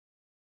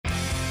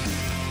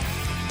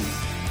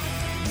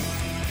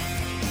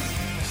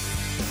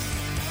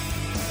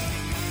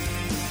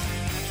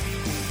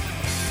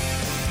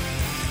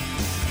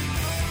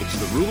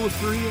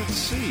Free at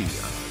Sea.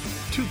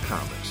 2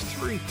 comics,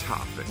 3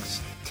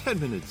 topics, 10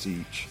 minutes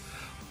each.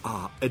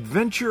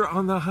 Adventure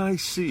on the high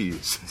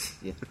seas.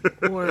 Yeah.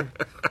 Or,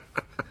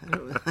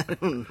 I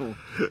don't know.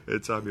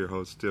 I'm your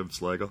host, Tim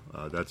Slagle.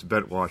 That's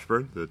Bent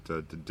Washburn that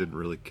didn't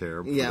really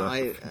care for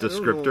the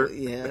descriptor.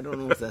 I don't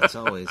know if that's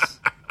always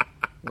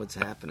what's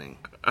happening.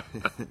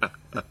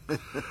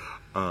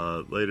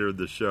 Later in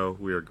the show,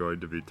 we are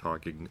going to be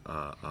talking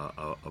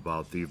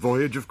about the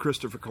voyage of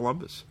Christopher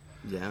Columbus.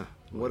 Yeah,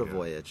 what a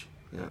voyage.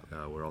 Yeah.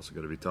 We're also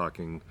going to be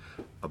talking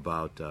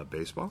about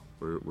baseball.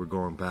 We're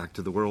going back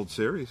to the World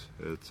Series.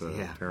 It's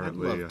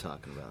apparently I love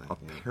talking about it.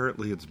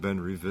 Apparently, it's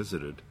been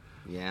revisited.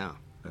 Yeah.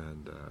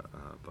 And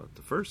but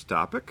the first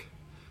topic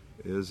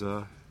is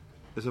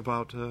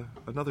about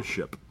another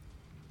ship.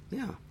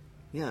 Yeah,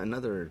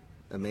 another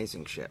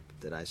amazing ship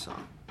that I saw.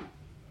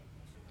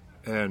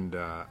 And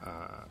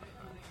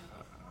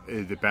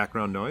the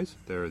background noise.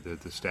 The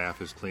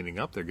staff is cleaning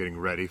up. They're getting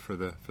ready for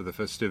the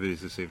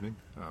festivities this evening.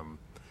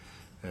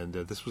 And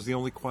this was the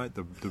only quiet.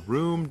 The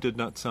room did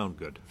not sound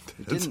good.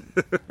 It didn't.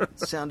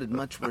 It sounded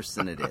much worse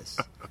than it is.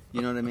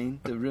 You know what I mean?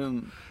 The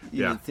room.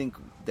 You would think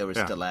there were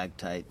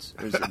stalactites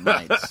or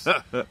mites.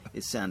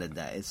 It sounded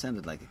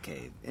like a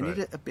cave, and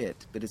right. a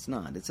bit, but it's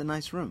not. It's a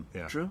nice room.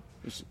 Yeah. True.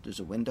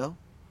 There's a window.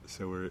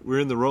 So we're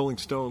in the Rolling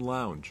Stone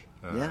Lounge.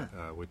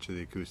 Which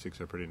the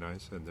acoustics are pretty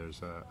nice, and there's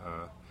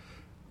a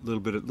little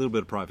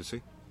bit of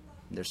privacy.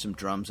 There's some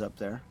drums up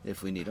there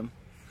if we need them.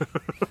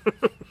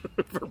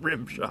 For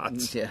rim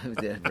shots. Yeah,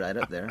 right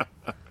up there.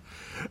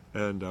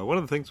 And one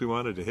of the things we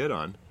wanted to hit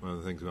on, one of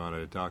the things we wanted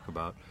to talk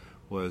about,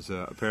 was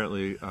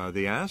apparently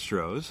the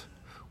Astros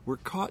were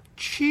caught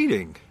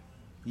cheating.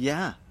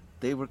 Yeah,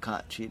 they were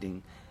caught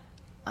cheating.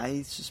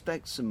 I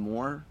suspect some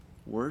more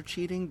were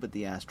cheating, but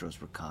the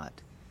Astros were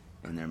caught,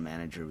 and their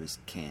manager was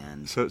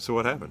canned. So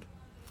what happened?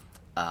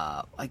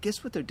 I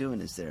guess what they're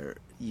doing is they're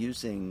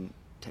using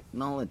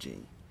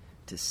technology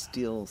to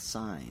steal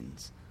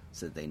signs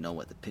so that they know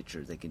what the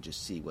pitcher, they can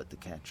just see what they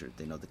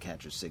know the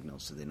catcher's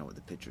signals, so they know what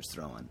the pitcher's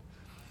throwing,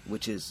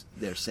 which is,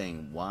 they're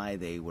saying why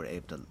they were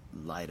able to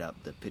light up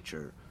the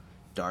pitcher,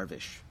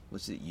 Darvish.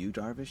 Was it Yu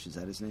Darvish? Is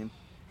that his name?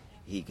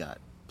 He got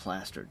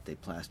plastered. They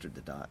plastered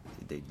the dot.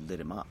 They lit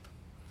him up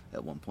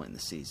at one point in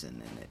the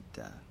season, and it...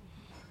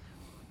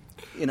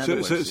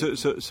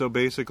 So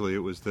basically, it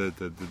was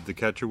the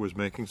catcher was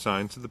making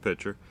signs to the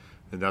pitcher,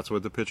 and that's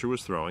what the pitcher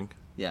was throwing.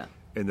 Yeah.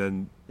 And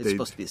then it's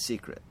supposed to be a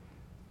secret.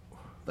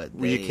 But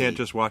you can't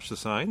just watch the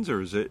signs, or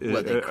is it?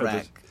 Well, they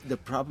crack. The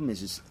problem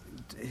is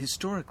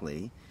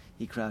historically,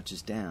 he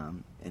crouches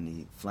down and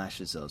he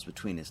flashes those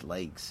between his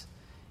legs.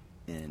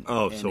 And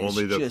so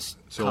only the just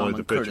only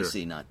the pitcher.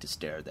 Courtesy not to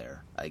stare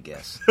there, I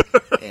guess.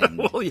 And,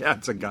 well, yeah,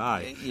 it's a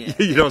guy. Yeah,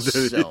 you don't.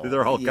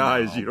 They're all you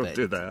guys. know, you don't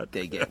do that.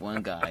 They get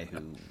one guy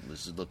who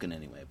was looking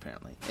anyway,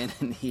 apparently, and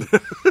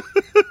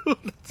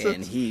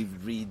he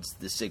reads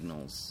the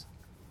signals,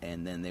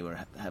 and then they were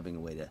having a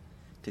way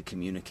to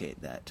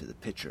communicate that to the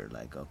pitcher,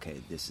 like, okay,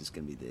 this is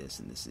going to be this,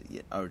 and this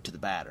is, or to the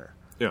batter.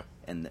 Yeah.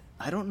 And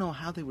I don't know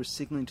how they were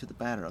signaling to the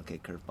batter, okay,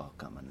 curveball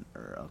coming,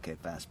 or okay,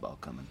 fastball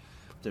coming.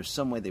 There's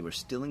some way they were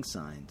stealing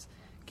signs,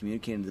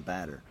 communicating to the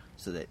batter,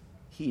 so that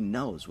he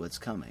knows what's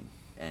coming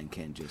and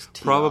can just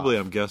tee probably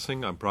off. I'm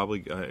guessing. I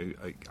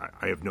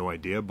have no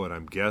idea, but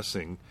I'm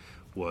guessing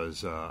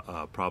was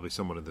probably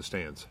someone in the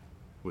stands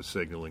was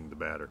signaling the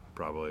batter.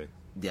 Probably.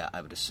 Yeah,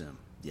 I would assume.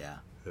 Yeah.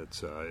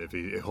 It's if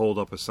you hold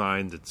up a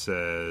sign that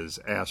says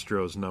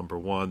Astros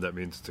 #1, that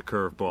means it's a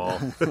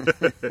curveball.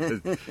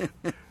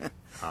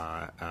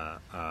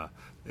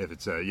 If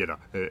it's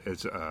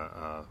it's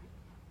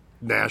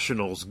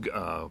Nationals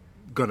gonna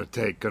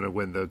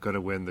win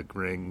the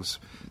rings.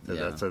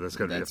 Yeah, that's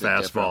gonna be a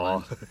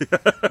fastball.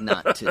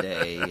 Not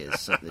today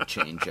is the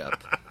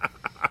changeup.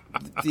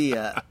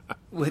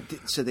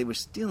 So they were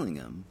stealing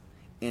them,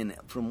 and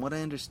from what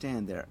I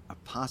understand, there are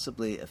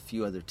possibly a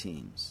few other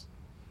teams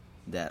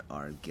that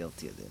are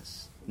guilty of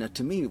this. Now,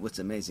 to me, what's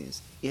amazing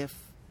is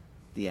if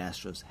the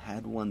Astros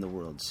had won the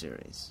World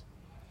Series,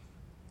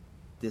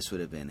 this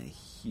would have been a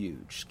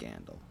huge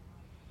scandal.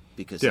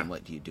 Because then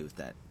what do you do with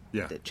that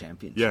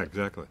championship? Yeah,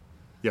 exactly.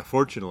 Yeah,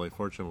 fortunately,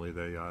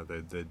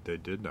 they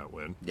did not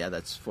win. Yeah,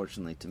 that's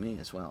fortunately to me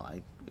as well.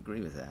 I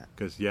agree with that.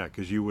 Because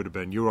you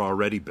were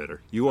already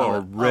bitter. You were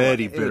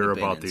already bitter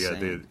about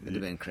it would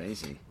have been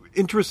crazy.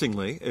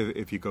 Interestingly,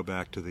 if you go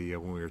back to the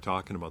when we were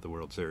talking about the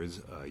World Series,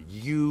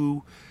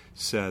 you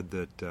said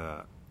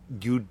that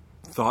you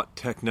thought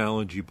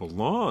technology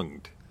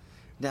belonged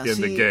in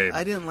the game.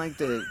 I didn't like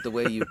the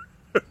way you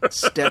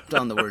stepped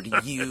on the word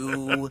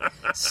 "you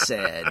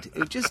said."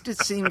 It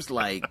seems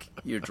like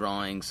you're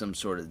drawing some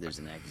sort of, there's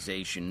an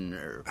accusation,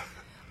 or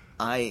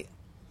I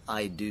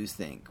do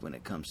think when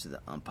it comes to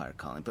the umpire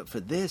calling. But for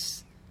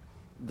this,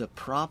 the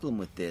problem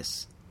with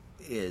this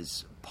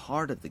is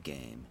part of the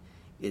game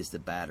is the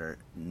batter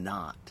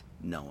not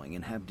knowing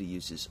and having to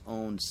use his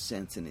own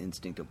sense and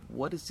instinct of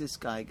what is this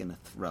guy going to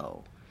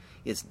throw.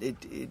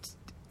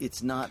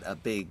 It's not a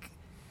big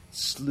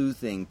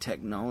sleuthing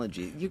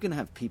technology. You're going to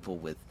have people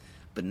with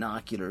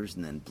binoculars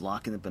and then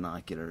blocking the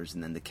binoculars,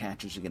 and then the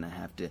catchers are going to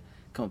have to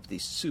come up with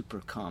these super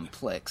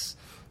complex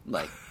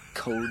like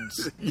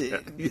codes.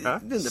 Then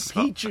the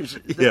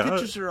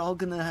pitchers are all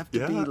going to have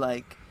to be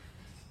like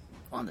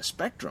on the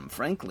spectrum,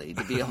 frankly,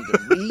 to be able to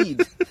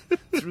read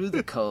through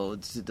the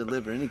codes to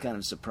deliver any kind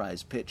of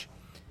surprise pitch.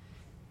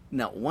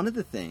 Now, one of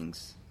the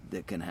things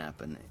that can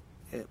happen,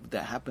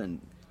 that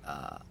happened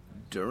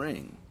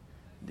during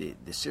the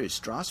series,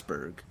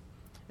 Strasburg,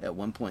 at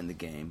one point in the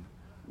game,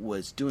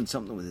 was doing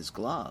something with his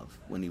glove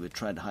when he would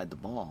try to hide the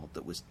ball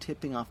that was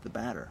tipping off the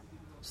batter,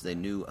 so they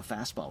knew a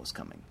fastball was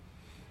coming.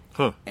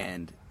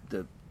 And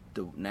the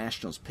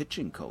Nationals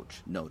pitching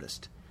coach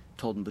noticed,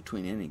 told him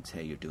between innings,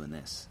 hey, you're doing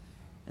this.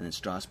 And then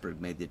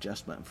Strasburg made the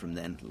adjustment, and from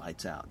then,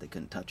 lights out. They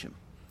couldn't touch him.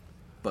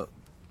 But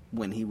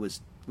when they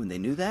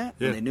knew that,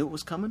 when they knew it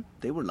was coming,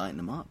 they were lighting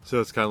him up.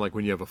 So it's kind of like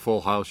when you have a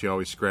full house, you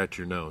always scratch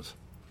your nose.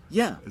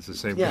 Yeah. It's the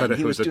same kind of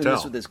he was a doing tell.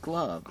 this with his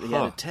glove. He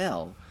had a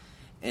tell.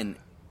 And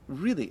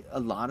really,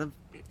 a lot of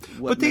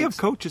but they have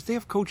coaches. They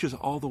have coaches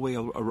all the way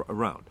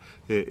around.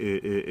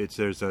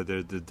 There's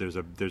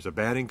a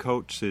batting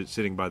coach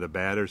sitting by the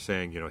batter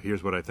saying,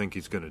 here's what I think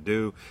he's going to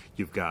do.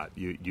 You've got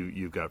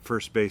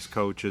first base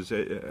coaches.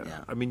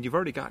 I mean, you've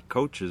already got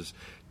coaches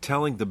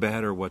telling the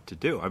batter what to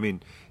do. I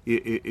mean,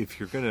 if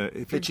you're gonna,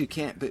 but you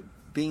can't. But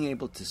being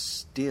able to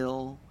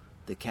still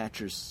the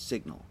catcher's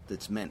signal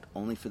that's meant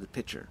only for the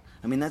pitcher.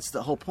 I mean, that's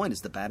the whole point.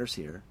 Is the batter's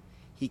here,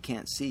 he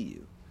can't see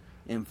you,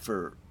 and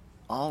for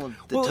all of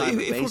the time of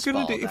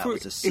baseball, that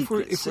was a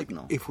secret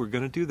signal. If we're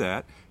going to do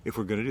that,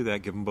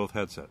 give them both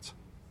headsets.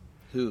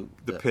 Who?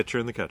 The pitcher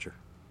and the catcher.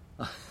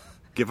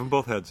 Give them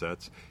both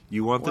headsets.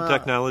 You want the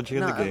technology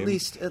in the game. At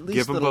least give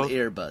them little both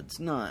earbuds.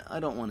 No,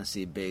 I don't want to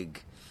see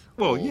big.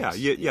 Well, holes.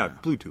 yeah,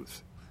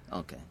 Bluetooth.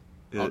 Okay.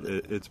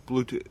 It's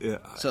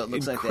Bluetooth. So it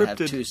looks encrypted. like they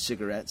have two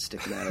cigarettes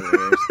sticking out of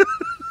their ears.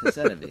 'Cause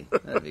that'd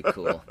be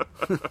cool.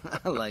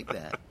 I like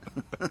that.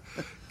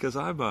 Because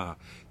I'm,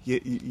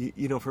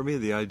 for me,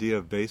 the idea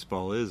of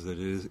baseball is that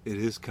it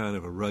is kind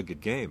of a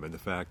rugged game, and the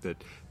fact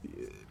that.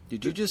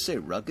 Did you just say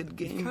rugged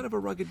game? It's kind of a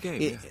rugged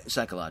game.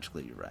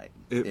 Psychologically, you're right.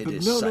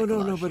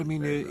 No. But I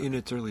mean, in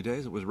its early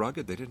days, it was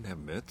rugged. They didn't have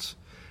mitts.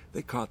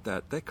 They caught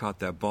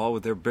that ball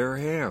with their bare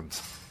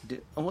hands.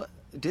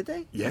 Did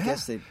they? Yeah. I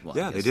guess they. Well,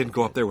 they didn't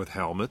go up there with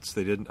helmets.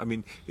 They didn't. I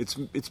mean, it's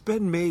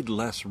been made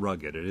less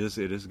rugged.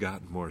 It has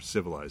gotten more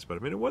civilized. But I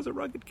mean, it was a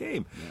rugged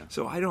game. Yeah.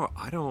 So I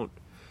don't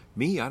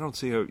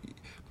see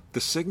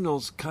the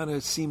signals kind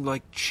of seem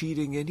like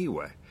cheating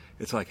anyway.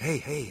 It's like,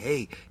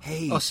 hey.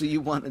 Oh, so you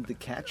wanted the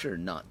catcher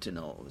not to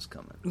know it was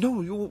coming?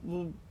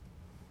 No,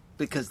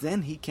 because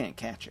then he can't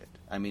catch it.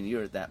 I mean,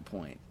 you're at that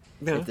point.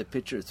 Yeah. If the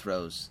pitcher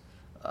throws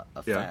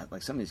a fast,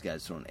 like some of these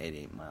guys throw an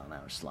 88 mile an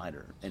hour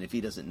slider, and if he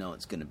doesn't know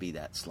it's going to be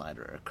that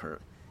slider or curve,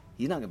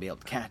 he's not going to be able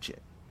to catch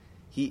it.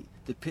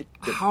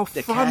 How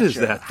fun is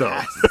that, though?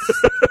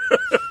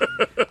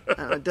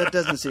 That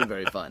doesn't seem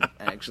very fun,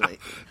 actually.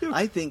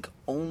 I think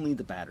only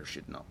the batter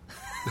should know.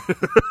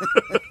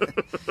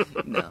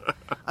 No,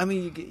 I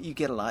mean you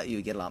get a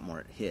lot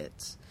more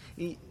hits.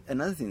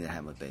 Another thing that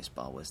happened with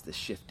baseball was the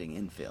shifting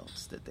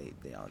infields that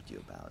they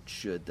argue about.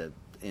 Should the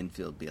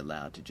infield be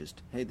allowed to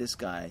just, hey, this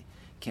guy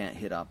can't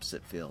hit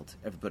opposite field,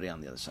 everybody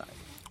on the other side?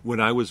 When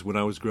I was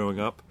growing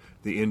up,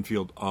 the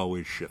infield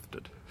always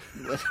shifted.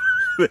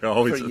 They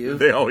always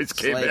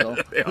came Slagle.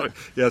 in.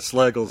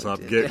 Slaggle's up.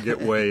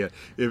 Get way.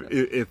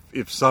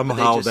 If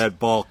somehow that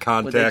ball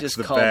contacts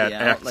the bat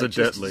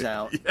accidentally,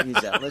 like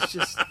he's out. Let's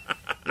just.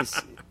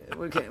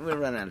 We're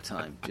running out of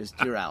time. Just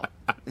you're out.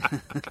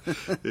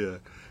 Yeah.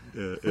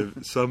 If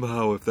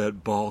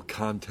that ball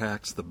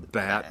contacts the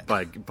bat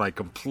by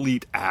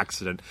complete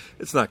accident,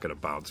 it's not going to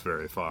bounce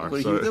very far. Were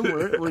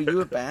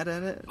you bad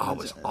at it? Oh, it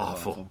was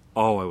awful.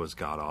 Oh, it was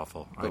god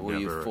awful. But were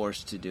you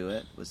forced to do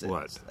it? Was it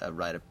a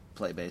right to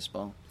play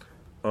baseball?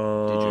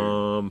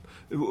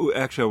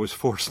 Actually, I was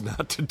forced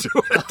not to do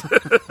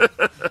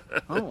it.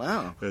 Oh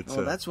wow!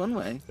 That's one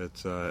way.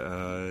 It's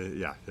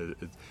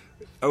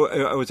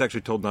I was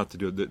actually told not to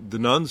do it. The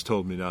nuns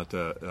told me not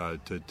to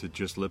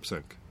just lip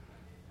sync.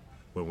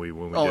 When we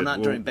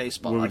during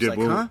baseball. I was like,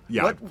 huh?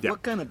 Yeah,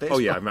 what kind of baseball? Oh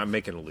yeah, I'm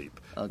making a leap.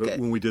 Okay. But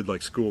when we did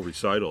like school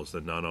recitals,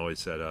 the nun always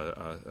said,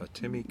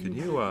 "Timmy, can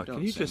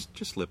you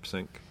just lip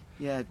sync?"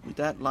 Yeah,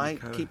 that light,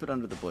 keep it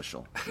under the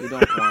bushel. You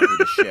don't want me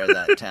to share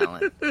that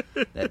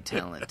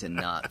talent to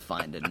not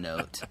find a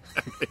note.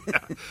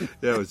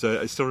 Yeah,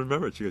 I still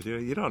remember it. She goes,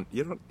 you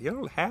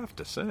don't have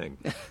to sing,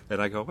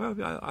 and I go, well,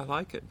 I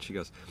like it. And she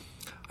goes,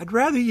 I'd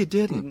rather you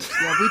didn't.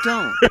 Yeah,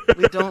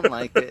 we don't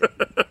like it.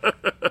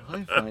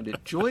 I find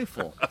it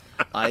joyful.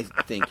 I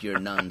think your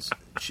nuns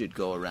should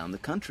go around the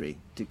country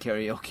to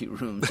karaoke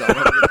rooms all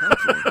over the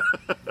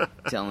country,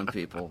 telling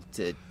people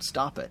to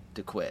stop it,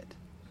 to quit.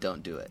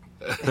 Don't do it.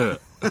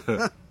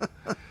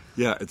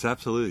 Yeah, it's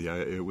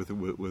absolutely with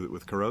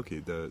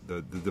karaoke.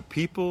 The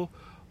people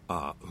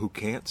who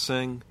can't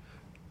sing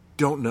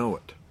don't know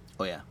it.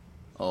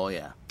 Oh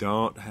yeah.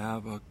 Don't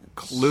have a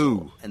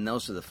clue. And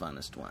those are the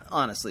funnest ones.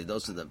 Honestly,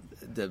 those are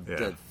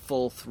the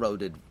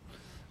full-throated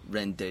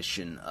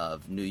rendition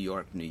of New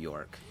York, New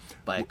York.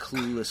 by a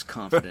clueless,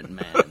 confident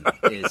man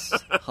is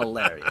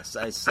hilarious.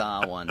 I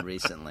saw one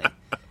recently,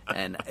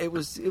 and it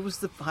was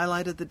the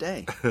highlight of the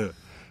day. It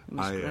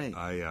was great.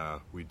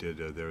 We did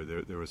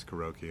there was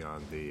karaoke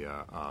on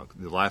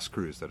the last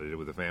cruise that I did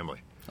with the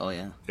family. Oh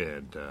yeah,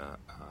 and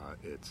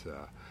it's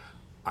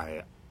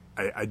I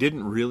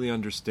didn't really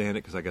understand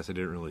it because I guess I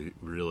didn't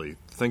really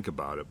think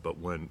about it. But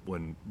when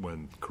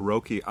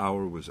karaoke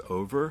hour was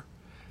over,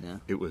 yeah.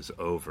 It was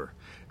over,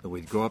 and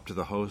we'd go up to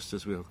the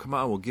hostess. We go, "Come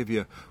on, we'll give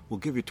you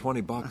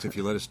 $20 if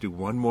you let us do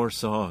one more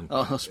song."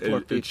 Oh, those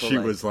poor people! And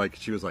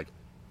she was like,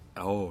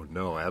 "Oh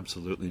no,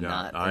 absolutely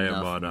not! I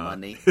am on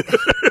money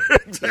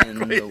exactly. in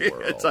the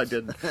world."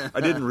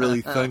 I didn't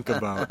really think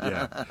about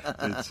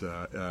it's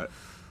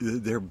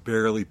they're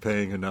barely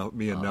paying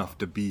enough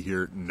to be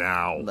here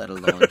now, let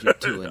alone you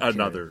two and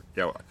another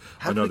How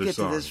another did we get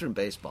song. to this from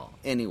baseball?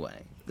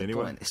 Anyway,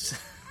 the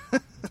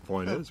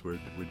point is we're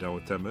done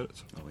with 10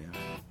 minutes. Oh yeah.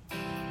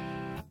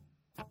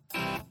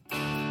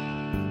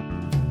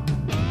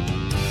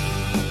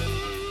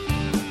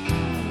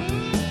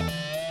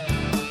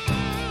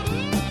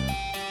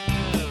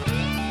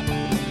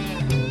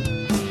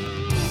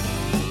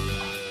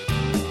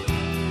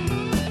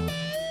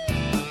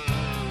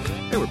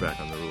 Hey, we're back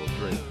on the Rule of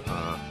Three.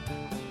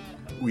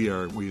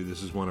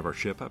 This is one of our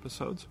ship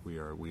episodes. We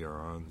are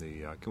on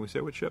the. Can we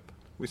say what ship?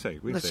 Let's say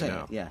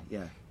now. Yeah.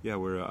 Yeah,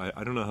 we're.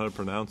 I don't know how to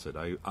pronounce it.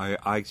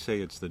 I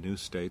say it's the New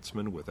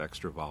Statesman with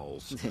extra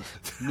vowels.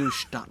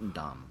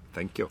 Neustadt-Dam.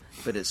 Thank you.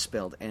 But it's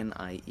spelled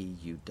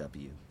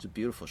Nieuw. It's a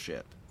beautiful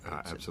ship.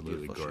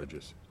 Absolutely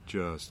gorgeous. Ship.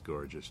 Just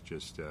gorgeous.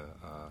 Just the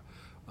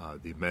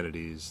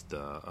amenities,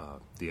 the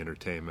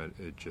entertainment.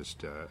 It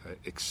just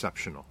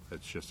exceptional.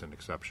 It's just an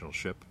exceptional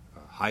ship.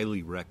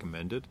 Highly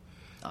recommended.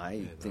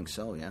 I think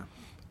so. Yeah.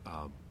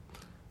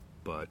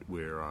 But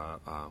we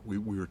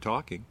were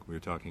talking over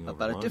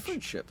about lunch a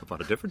different ship.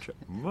 About a different ship,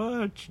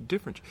 much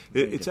different.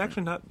 It's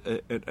actually not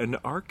an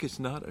ark. Is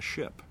not a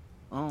ship.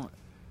 Oh,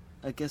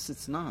 I guess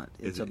it's not.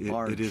 It's a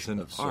barge. It is an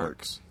of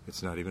ark. sorts.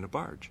 It's not even a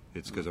barge.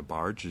 It's because a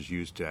barge is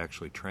used to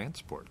actually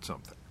transport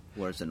something.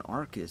 Whereas an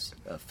ark is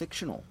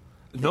fictional.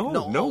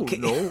 No.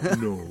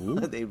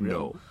 They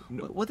real.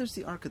 No. Well, there's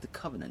the Ark of the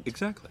Covenant.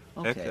 Exactly.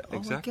 Okay.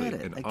 Exactly. I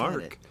get it. An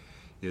ark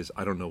is,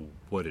 I don't know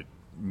what it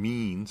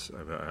means.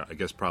 I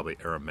guess probably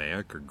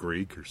Aramaic or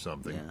Greek or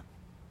something. Yeah.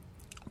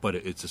 But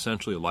it's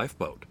essentially a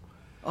lifeboat.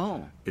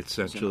 Oh. It's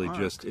essentially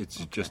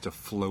it's just a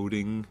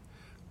floating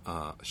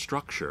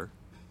structure.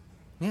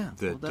 Yeah.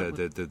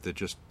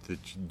 That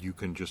you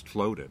can just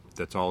float in.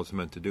 That's all it's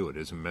meant to do. It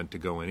isn't meant to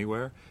go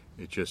anywhere.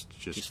 It just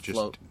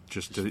float.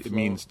 It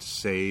means to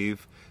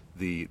save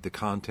the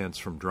contents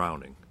from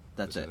drowning.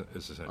 That's it.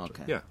 Is essentially.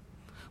 Okay. Yeah.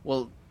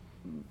 Well,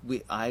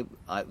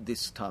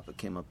 this topic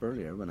came up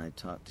earlier when I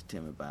talked to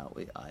Tim about.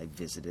 I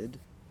visited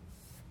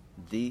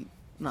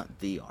not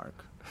the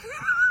Ark.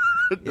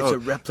 It's a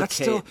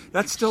replica.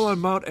 That's still on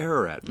Mount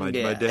Ararat. My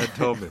Yeah. dad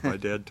told me. My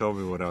dad told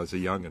me when I was a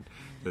youngin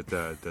that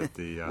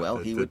the well,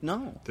 he would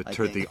know.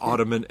 The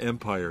Ottoman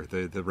Empire,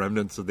 the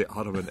remnants of the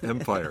Ottoman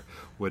Empire,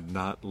 would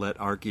not let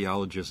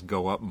archaeologists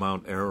go up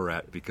Mount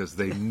Ararat because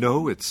they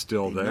know it's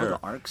still They there. know the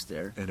Ark's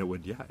there, and it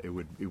would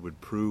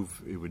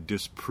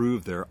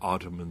disprove their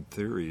Ottoman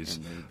theories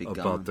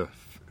about the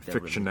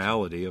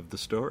fictionality of the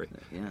story.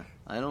 Yeah,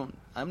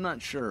 I'm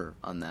not sure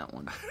on that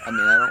one. I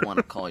mean, I don't want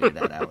to call you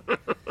that out,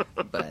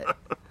 but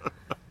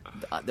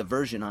the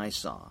version I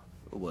saw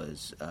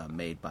was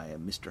made by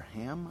Mr.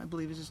 Ham, I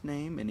believe is his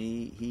name, and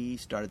he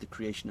started the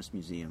Creationist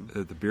Museum.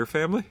 The Beer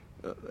family?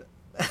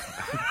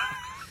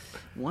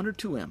 One or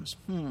two M's.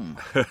 I'm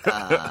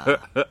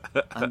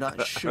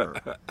not sure,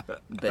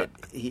 but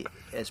he,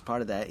 as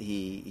part of that,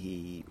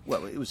 it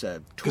was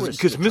a tourist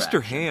because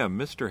attraction.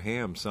 Mr.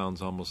 Ham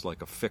sounds almost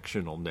like a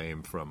fictional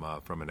name from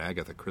an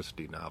Agatha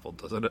Christie novel,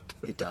 doesn't it?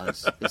 It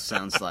does. It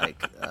sounds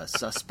like a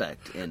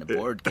suspect in a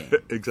board game.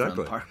 Exactly.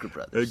 From Parker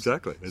Brothers.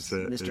 Exactly.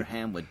 Mr.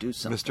 Ham would do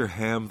something. Mr.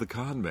 Ham, the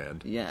con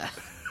man. Yeah.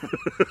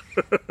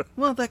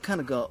 Well, that kind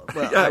of go.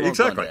 Well, yeah, I won't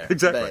exactly. Go there,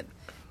 Exactly. But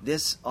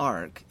this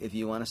arc, if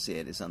you want to see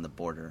it, is on the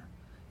border.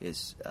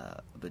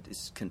 But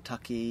it's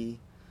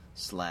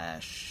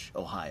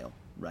Kentucky/Ohio,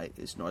 right?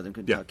 It's northern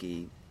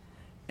Kentucky,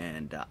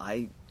 and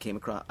I came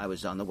across. I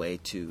was on the way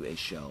to a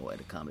show at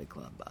a comedy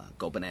club,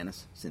 Go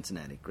Bananas,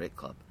 Cincinnati, great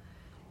club,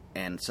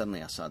 and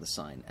suddenly I saw the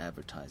sign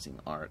advertising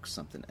Ark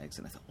something eggs,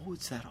 and I thought, oh,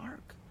 it's that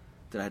Ark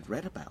that I'd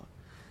read about.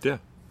 Yeah.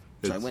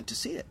 So I went to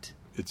see it.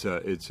 It's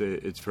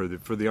for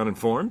the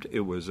uninformed. It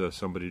was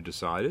somebody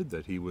decided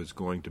that he was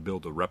going to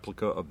build a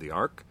replica of the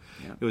Ark.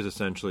 Yeah. It was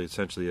essentially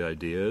the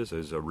idea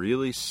is a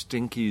really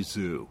stinky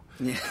zoo.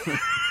 Yeah.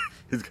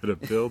 He's going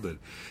to build it.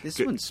 This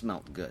one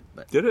smelled good,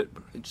 but did it?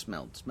 It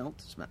smelled.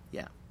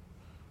 Yeah.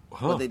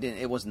 Huh. Well, they didn't.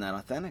 It wasn't that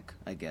authentic.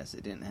 I guess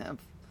it didn't have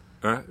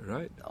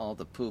right. all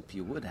the poop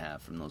you would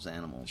have from those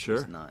animals. Sure.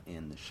 Was not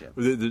in the ship.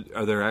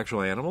 Are there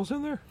actual animals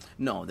in there?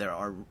 No, there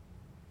are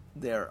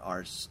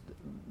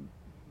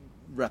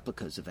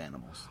replicas of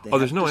animals.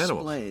 There's no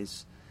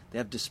animals. They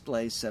have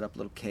displays set up,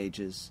 little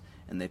cages,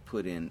 and they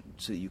put in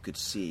so you could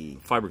see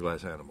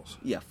fiberglass animals.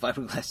 Yeah,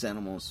 fiberglass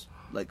animals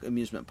like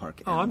amusement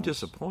park Oh, animals. I'm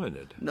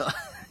disappointed. No,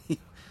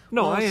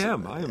 No, Well, I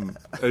am.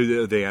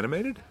 Are they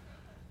animated?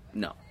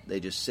 no, they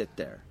just sit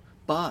there.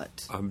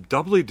 But I'm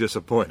doubly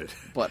disappointed.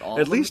 But all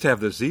At of them- least have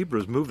the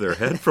zebras move their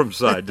head from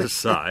side to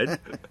side.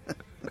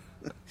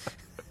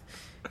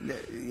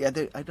 yeah,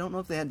 I don't know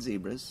if they had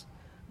zebras,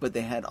 but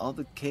they had all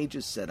the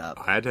cages set up.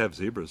 I had to have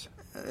zebras.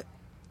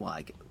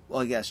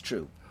 Well, yes,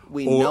 true.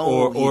 We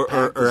know he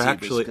packed the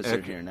zebras because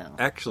they're here now.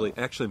 Actually,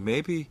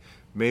 maybe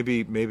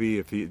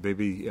if he would,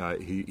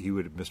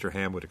 Mr.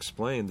 Ham would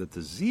explain that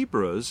the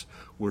zebras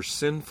were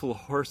sinful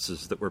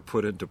horses that were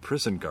put into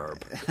prison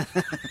garb.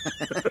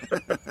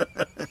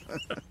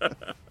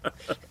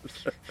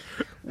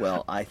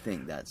 Well, I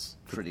think that's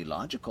pretty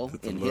logical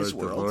in his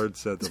world.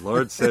 The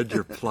Lord said,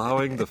 "You're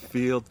plowing the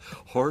field,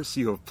 horse.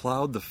 You have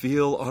plowed the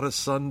field on a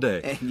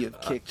Sunday." And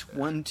you've kicked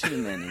one too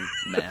many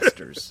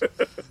masters.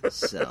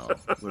 So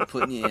we're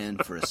putting you in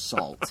for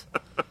assault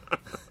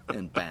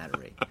and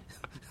battery.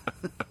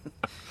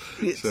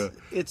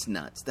 It's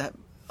nuts. This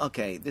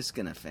is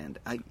gonna offend.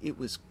 It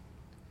was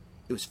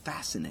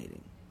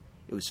fascinating.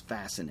 It was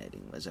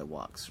fascinating as I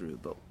walked through.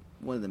 But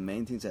one of the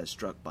main things I was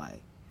struck by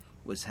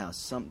was how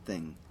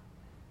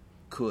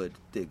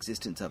the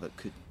existence of it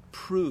could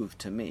prove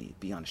to me,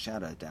 beyond a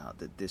shadow of doubt,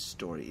 that this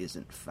story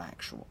isn't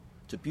factual.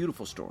 It's a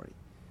beautiful story,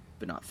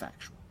 but not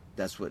factual.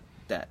 That's what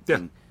that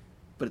thing.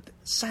 But it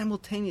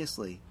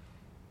simultaneously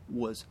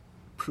was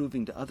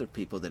proving to other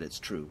people that it's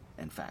true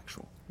and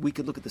factual. We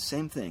could look at the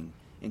same thing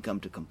and come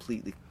to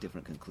completely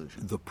different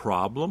conclusions. The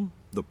problem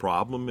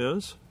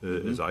is,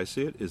 as I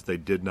see it, is they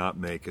did not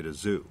make it a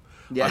zoo.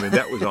 Yeah. I mean,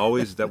 that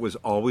was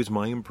always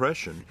my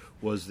impression,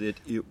 was that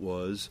it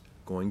was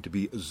going to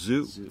be a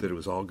zoo. That it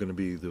was all going to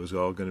be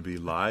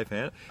live,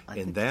 I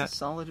think that's a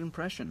solid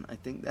impression. I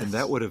think that's... and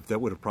that would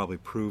have probably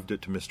proved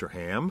it to Mr.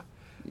 Ham.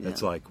 Yeah.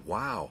 It's like,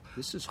 wow,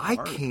 this is I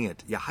hard.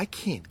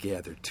 can't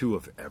gather two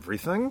of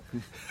everything.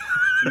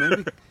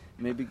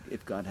 Maybe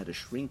if God had a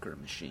shrinker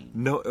machine.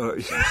 No,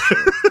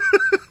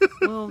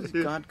 Well,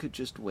 God could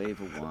just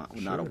wave a wand.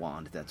 Well, not a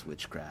wand. That's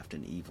witchcraft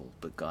and evil.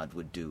 But God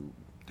would do.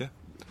 yeah.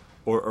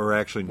 Or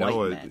actually, White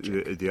no.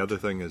 magic. The other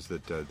thing is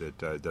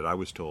that I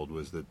was told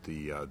was that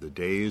the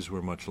days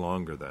were much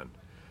longer then,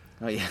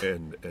 Oh yeah.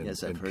 and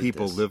Yes, I've heard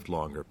people this. lived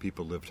longer.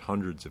 People lived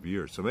hundreds of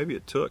years. So maybe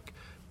it took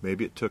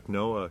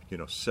Noah,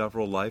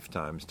 several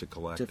lifetimes to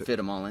collect To fit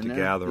 'em all in to there?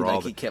 gather Like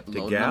all he kept to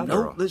loading them.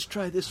 gather. No, let's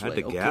try this had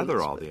way. to Okay, gather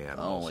this all way. the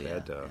animals. Oh yeah.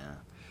 Had to- Yeah.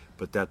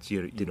 But that's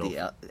Did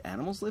the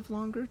animals live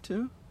longer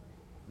too?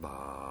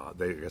 I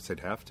guess they'd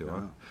have to, huh?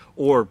 Oh.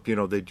 Or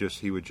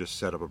he would just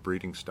set up a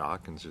breeding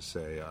stock and just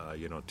say,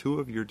 two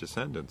of your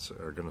descendants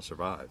are going to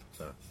survive.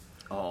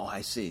 Oh,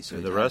 I see. So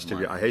And he'd the have rest of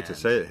them you, on I hate to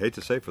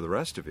hand. say for the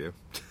rest of you.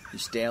 You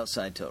stay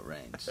outside till it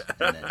rains.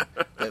 And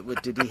then,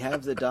 but did he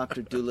have the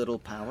Dr. Dolittle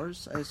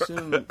powers? I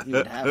assume he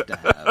would have to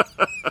have.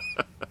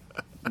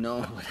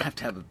 No, he would have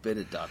to have a bit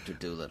of Dr.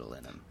 Dolittle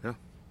in him. Yeah.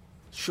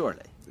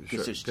 Surely, because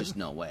Sure. there's just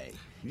no way.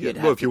 Yeah, He'd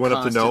well, have if you went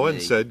up to Noah and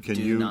constantly said, "Can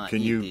do you not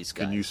eat these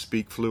can you guys."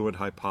 speak fluent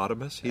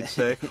hypotamus?" He'd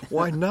say,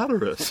 "Why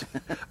notterus?"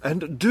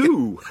 And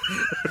do.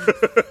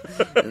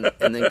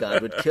 and then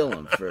God would kill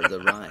him for the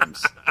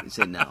rhymes. He'd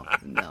say, no.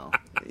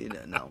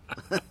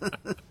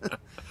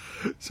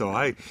 So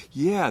I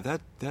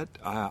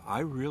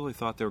really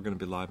thought they were going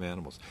to be live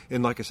animals,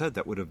 and like I said,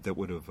 that would have for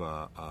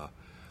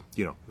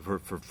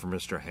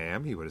Mr.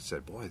 Ham, he would have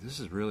said, "Boy, this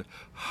is really."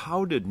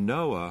 How did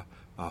Noah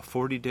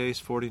 40 days,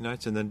 40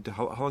 nights, and then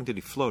how long did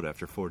he float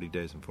after 40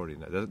 days and 40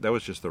 nights? That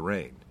was just the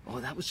rain. Oh,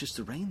 that was just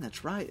the rain.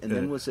 That's right. And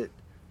then was it?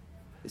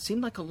 It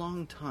seemed like a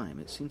long time.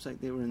 It seems like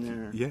they were in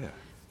there. Yeah.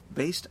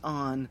 Based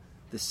on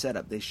the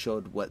setup, they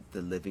showed what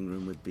the living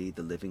room would be,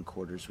 the living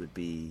quarters would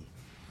be,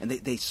 and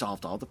they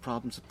solved all the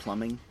problems of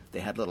plumbing. They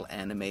had a little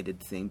animated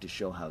thing to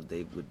show how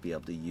they would be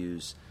able to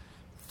use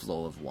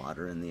flow of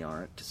water in the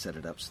ark to set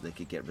it up so they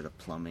could get rid of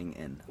plumbing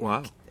and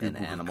Wow. and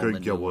People animal could-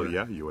 manure. yeah, well,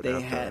 yeah, you would they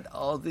have to- had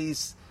all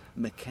these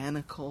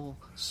mechanical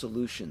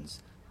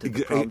solutions to the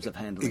Ex- problems of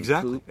handling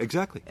exactly, poop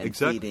exactly, and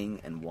exactly.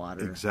 feeding and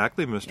water.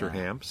 Exactly, Mr.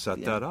 Yeah. Ham set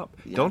Yeah. that up.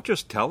 Yeah. Don't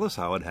just tell us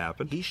how it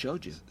happened. He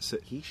showed you. S-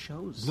 He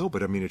shows. No,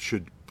 but I mean, it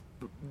should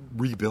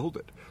rebuild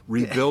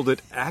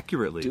it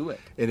accurately. Do it.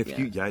 And if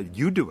Yeah.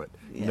 you do it.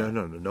 Yeah.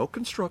 No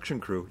construction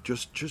crew,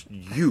 just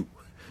you.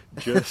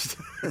 Just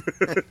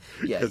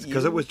Yeah, because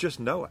you it was just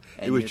Noah.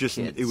 and It was your just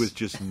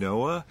kids.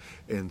 Noah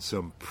and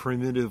some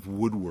primitive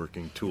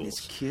woodworking tools.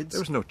 his kids. There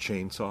was no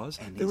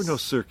chainsaws. And There were his- no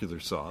circular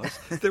saws.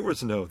 there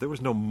was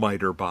no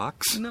miter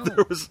box. No.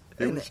 There was.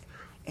 It and, was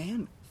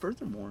and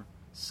furthermore,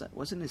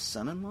 wasn't his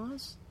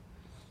son-in-laws?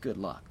 Good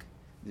luck.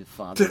 The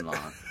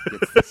father-in-law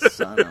gets the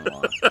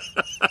son-in-law.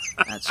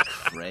 That's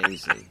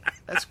crazy.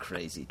 That's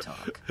crazy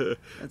talk.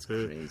 That's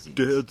crazy.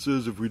 Dad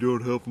says if we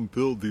don't help him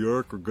build the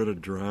ark, we're going to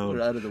drown.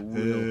 We're out of the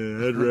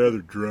wheel. I'd rather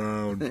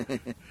drown.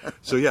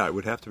 So, yeah, it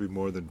would have to be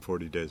more than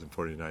 40 days and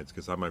 40 nights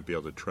because I might be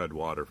able to tread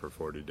water for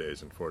 40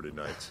 days and 40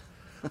 nights.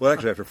 Well,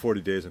 actually, after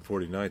 40 days and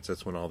 40 nights,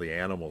 that's when all the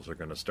animals are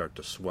going to start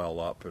to swell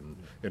up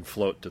and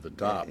float to the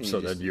top. Yeah,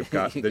 so just, then you've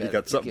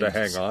got something to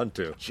hang on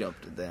to.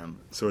 Jump to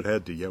them. So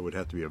it would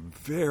have to be a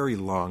very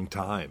long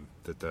time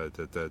that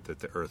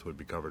the Earth would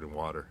be covered in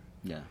water.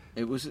 Yeah,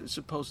 it was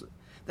supposed.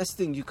 That's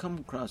the thing you come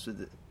across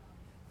with.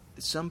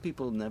 Some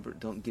people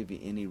don't give you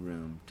any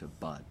room to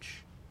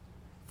budge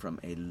from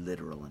a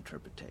literal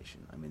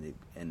interpretation. I mean,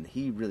 and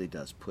he really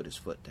does put his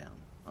foot down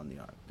on the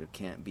ark. There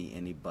can't be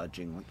any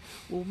budging. Like,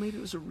 well, maybe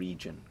it was a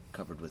region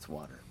covered with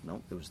water.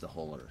 No, it was the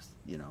whole Earth.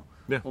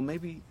 Yeah. Well,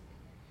 maybe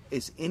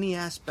is any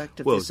aspect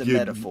of Well, this a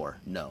metaphor?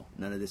 No,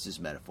 none of this is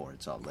metaphor.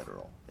 It's all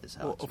literal. Is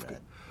how it's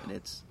read, and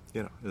it's.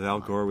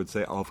 Al Gore would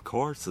say, "Of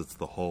course, it's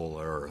the whole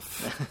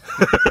Earth."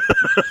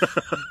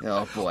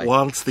 Oh boy!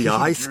 Once the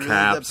ice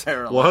caps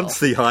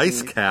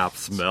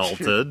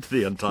melted,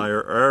 the entire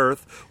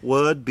Earth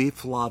would be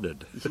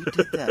flooded. You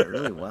did that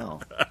really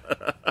well.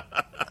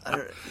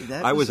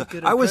 I was at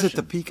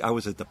the peak. I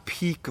was at the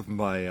peak of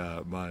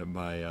my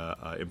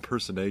my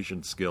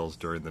impersonation skills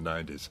during the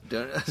 90s.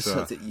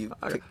 So that you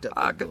picked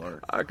up the Gore.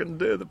 I can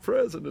do the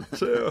president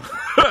too.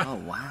 Oh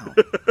wow!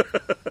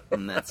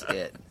 And that's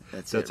it.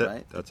 That's it,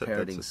 right? That's the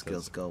parroting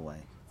skills go away.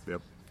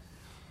 Yep.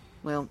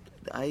 Well,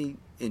 I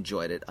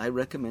enjoyed it. I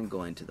recommend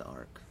going to the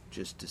Ark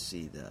just to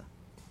see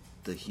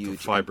the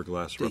huge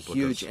fiberglass replicas. The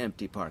huge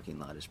empty parking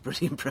lot is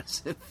pretty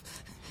impressive.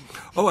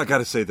 Oh, I got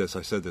to say this.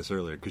 I said this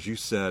earlier because you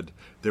said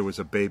there was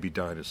a baby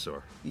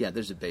dinosaur. Yeah,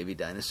 there's a baby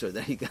dinosaur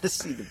there. You got to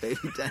see the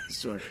baby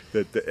dinosaur.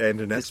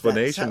 And an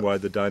explanation why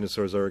the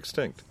dinosaurs are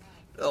extinct.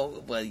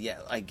 Oh well,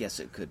 yeah. I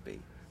guess it could be.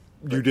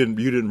 You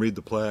didn't read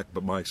the plaque,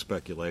 but my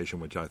speculation,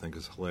 which I think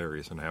is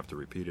hilarious, and I have to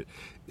repeat it,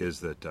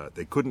 is that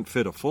they couldn't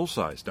fit a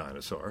full-size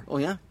dinosaur. Oh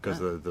yeah, because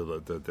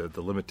the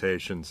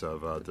limitations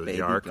of the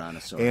Ark,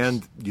 brontosaurus.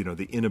 And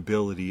the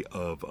inability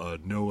of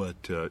Noah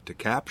to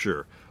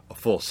capture a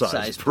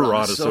full-size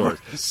brontosaurus.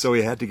 So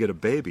he had to get a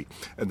baby.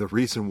 And the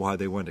reason why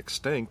they went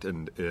extinct,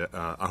 and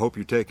I hope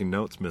you're taking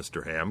notes,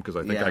 Mr. Ham, because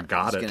I think I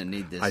got it. Gonna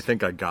need this. I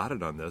think I got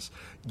it on this.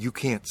 You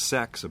can't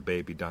sex a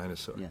baby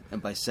dinosaur. Yeah,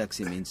 and by sex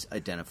he means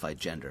identify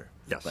gender.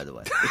 Yes. By the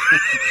way,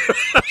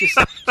 just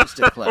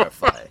to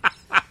clarify,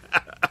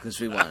 because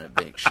we want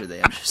to make sure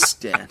they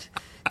understand.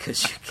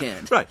 Because you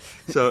can't. Right.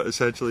 So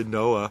essentially,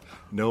 Noah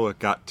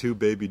got 2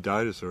 baby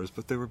dinosaurs,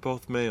 but they were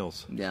both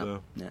males. Yeah.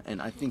 So. Yeah.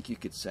 And I think you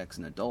could sex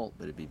an adult,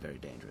 but it'd be very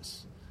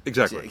dangerous.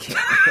 Exactly.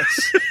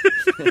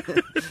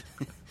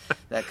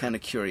 That kind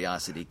of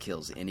curiosity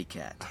kills any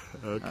cat.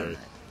 Okay. Right.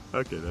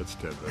 Okay, that's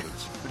 10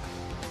 minutes.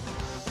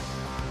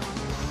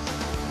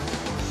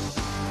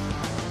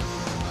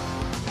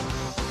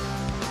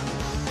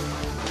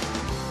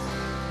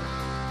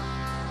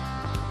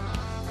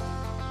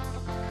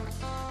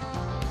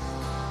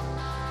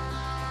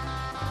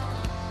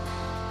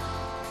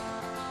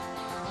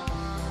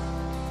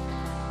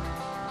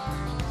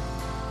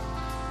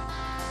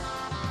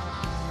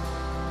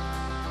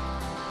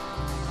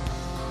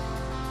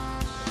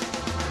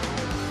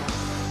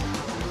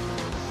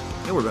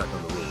 And we're back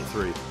on the Rule of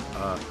Three.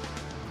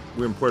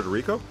 We're in Puerto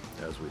Rico,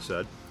 as we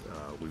said.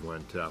 We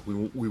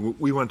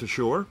went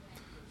ashore,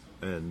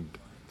 and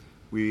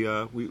we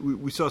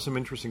saw some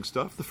interesting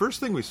stuff. The first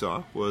thing we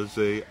saw was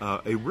a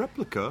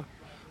replica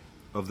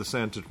of the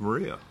Santa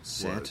Maria.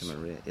 Santa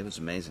Maria. It was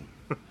amazing.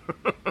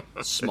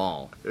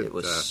 Small. It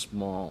was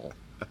small,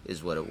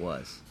 is what it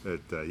was.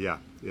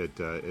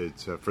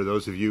 It's for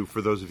those of you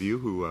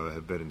who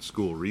have been in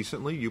school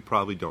recently, you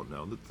probably don't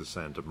know that the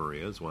Santa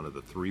Maria is one of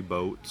the 3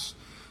 boats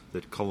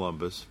that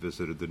Columbus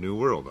visited the New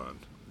World on.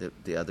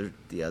 The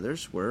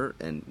others were,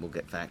 and we'll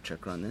get fact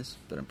check on this,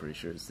 but I'm pretty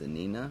sure it's the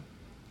Nina,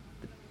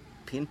 the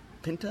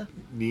Pinta.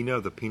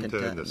 Nina, the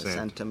Pinta, and the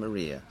Santa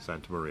Maria.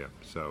 Santa Maria.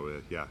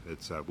 So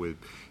it's with.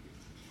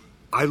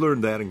 I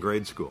learned that in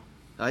grade school.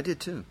 I did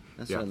too.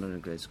 That's what I learned in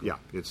grade school. Yeah,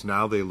 it's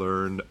now they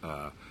learn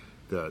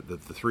the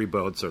 3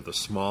 boats are the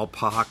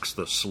smallpox,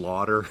 the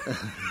slaughter.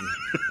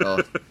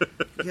 Oh,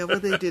 yeah. Well,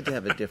 they did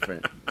have a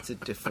different. It's a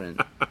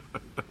different.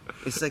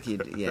 It's like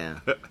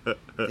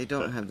they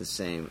don't have the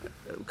same,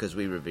 because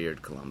we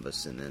revered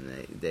Columbus, and then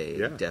they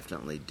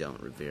definitely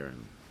don't revere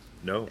him.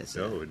 No, he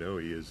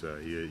is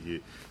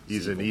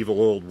he's an evil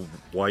old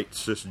white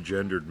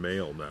cisgendered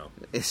male now.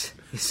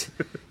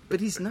 But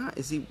he's not,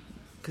 is he?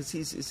 Because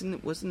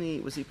was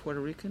he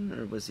Puerto Rican,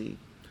 or was he?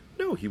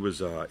 No, he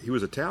was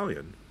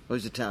Italian. Oh,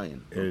 he's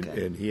Italian.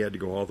 Okay. And he had to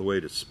go all the way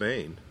to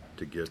Spain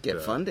to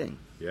get funding.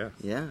 Yeah.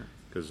 Yeah.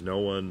 Because no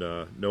one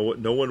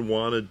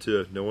wanted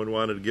to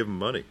give him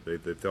money. They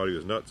thought he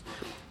was nuts.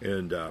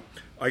 And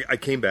I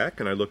came back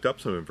and I looked up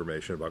some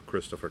information about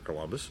Christopher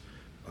Columbus.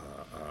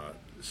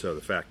 So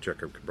the fact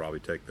checker could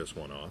probably take this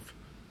one off.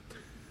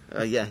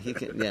 Yeah, he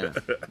can. Yeah,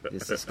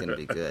 this is going to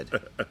be good.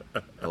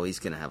 Oh, he's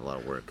going to have a lot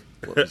of work.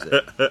 What was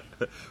it?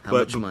 How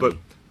much money?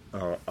 It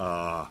was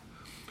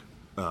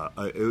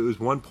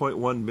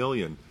 $1.1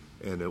 million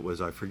and it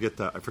was I forget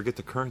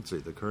the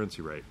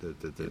currency rate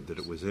that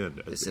it was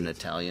in. It's an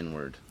Italian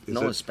word. Is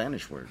No, it? a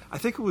Spanish word. I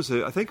think it was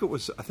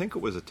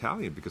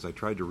Italian because I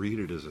tried to read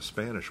it as a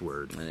Spanish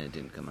word, And it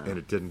didn't come out. and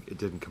it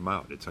didn't come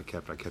out. I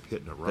kept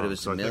hitting it wrong. But it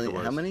was so a million. I think it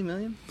was How many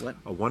million? What?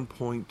 a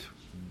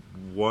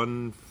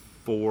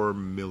 1.14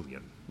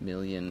 million.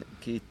 Million.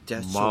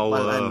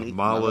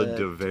 Mala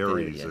de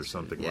Veres or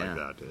something Yeah.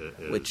 like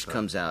that. Which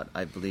comes out,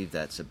 I believe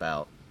that's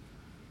about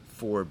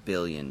 $4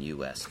 billion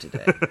US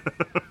today.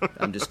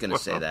 I'm just going to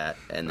say that,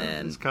 and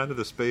then it's kind of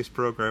the space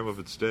program of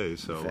its day.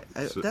 So,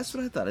 that's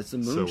what I thought. It's the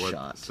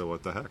moonshot. So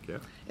what the heck? Yeah.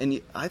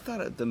 And I thought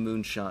of the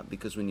moonshot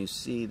because when you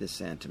see the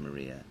Santa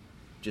Maria,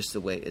 just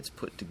the way it's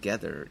put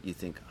together, you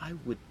think, I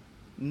would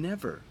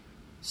never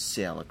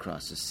sail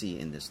across the sea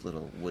in this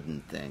little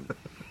wooden thing.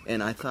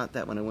 And I thought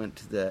that when I went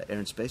to the Air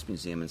and Space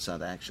Museum and saw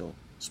the actual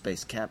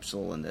space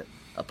capsule and the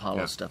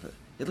Apollo stuff,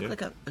 it looked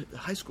like a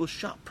high school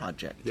shop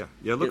project. Yeah.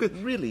 It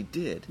really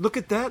did. Look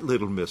at that,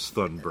 little Miss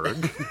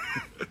Thunberg.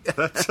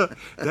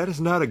 That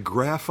is not a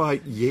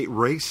graphite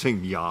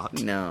racing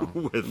yacht. No,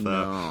 with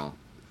no.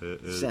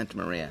 Santa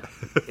Maria.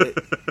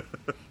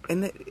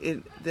 And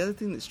the other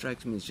thing that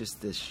strikes me is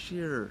just the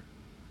sheer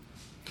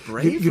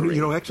bravery.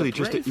 Actually, it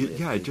just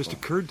people.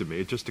 occurred to me.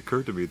 It just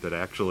occurred to me that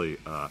actually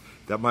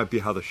that might be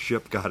how the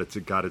ship got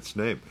its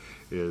name.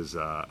 Is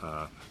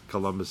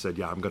Columbus said,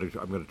 "Yeah, I'm going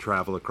to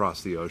travel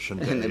across the ocean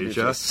to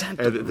Asia,"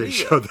 and they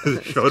showed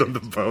him the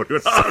boat.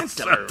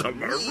 Santa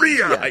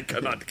Maria! Yeah. I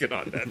cannot get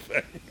on that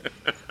thing.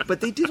 But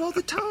they did all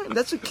the time.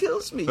 That's what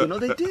kills me.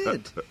 They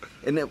did.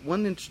 And that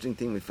one interesting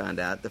thing we found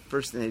out: the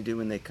first thing they do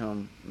when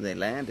they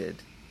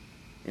landed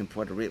in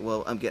Puerto Rico.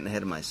 Well, I'm getting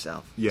ahead of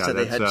myself. Yeah, so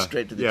they head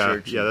straight to the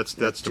church. Yeah, that's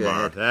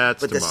tomorrow. But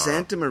tomorrow. the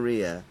Santa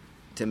Maria,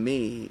 to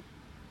me,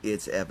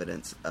 it's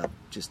evidence of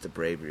just the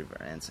bravery of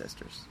our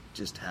ancestors.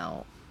 Just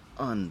how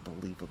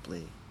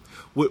unbelievably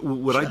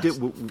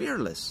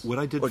fearless. What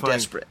I did or find,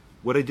 desperate.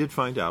 What I did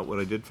find out.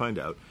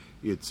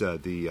 It's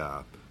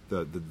the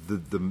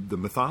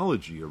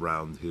mythology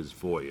around his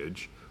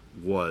voyage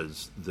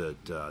was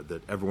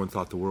that everyone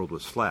thought the world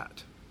was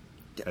flat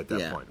at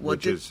that point. Well,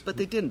 but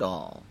they didn't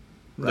all.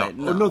 Right?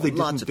 No, they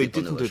Lots didn't. of They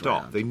people knew didn't it was at all.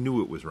 round. They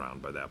knew it was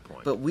round by that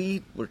point. But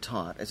we were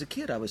taught, as a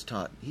kid, I was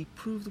taught he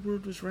proved the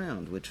world was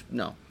round. Which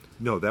no,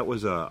 that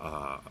was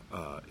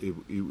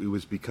it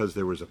was because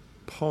there was a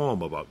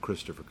poem about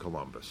Christopher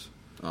Columbus.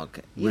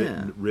 Okay,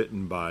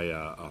 written by.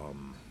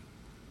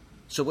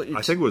 So what?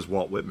 I think it was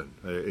Walt Whitman.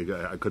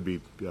 I could be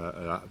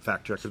a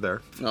fact checker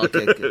there.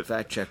 Okay, good,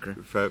 fact checker.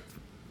 Fact.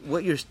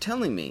 What you're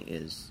telling me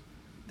is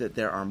that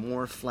there are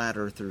more flat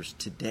earthers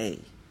today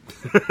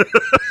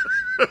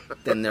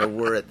than there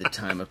were at the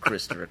time of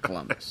Christopher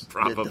Columbus.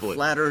 Probably. The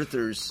flat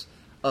earthers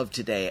of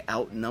today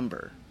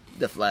outnumber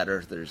the flat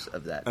earthers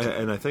of that time.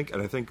 And I think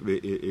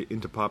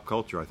into pop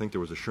culture, I think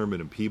there was a Sherman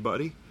and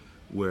Peabody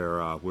where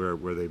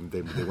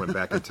they went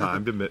back in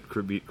time to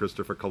meet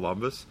Christopher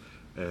Columbus,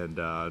 and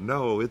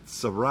no,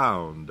 it's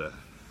around.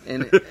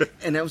 And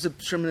that was a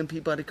Sherman and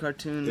Peabody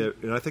cartoon. Yeah,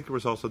 and I think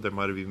there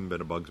might have even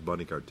been a Bugs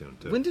Bunny cartoon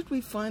too. When did we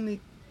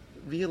finally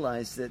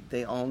realize that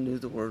they all knew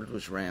the world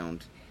was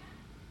round?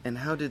 And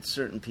how did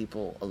certain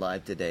people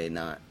alive today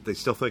not? They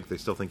still think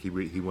he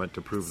went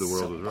to prove the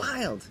world was round.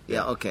 Wild.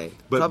 Yeah. Okay.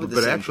 But Probably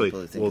the same actually, people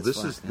who think it's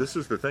flat. this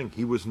is the thing.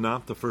 He was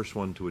not the first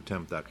one to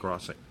attempt that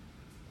crossing.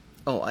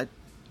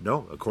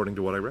 No, according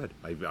to what I read.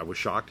 I was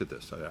shocked at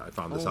this. I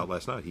found this out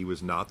last night. He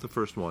was not the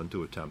first one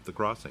to attempt the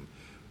crossing.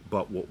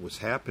 But what was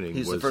happening He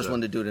was was... the first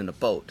one to do it in a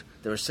boat.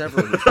 There were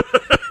several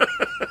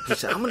who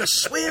said, I'm going to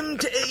swim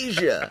to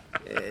Asia,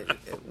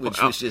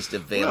 which was just a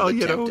veiled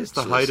attempt it's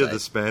at the height of the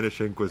suicide. Spanish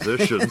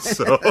Inquisition,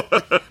 so...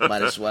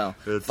 Might as well.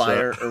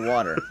 Fire or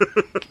water.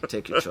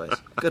 Take your choice.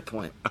 Good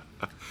point.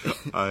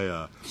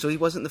 So he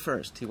wasn't the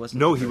first. He wasn't.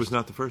 No, he was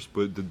not the first.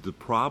 But the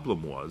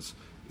problem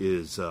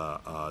is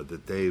that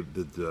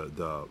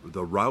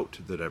the route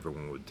that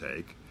everyone would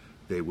take,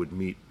 they would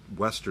meet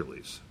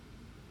westerlies.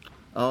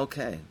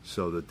 Okay.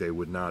 So that they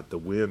would not,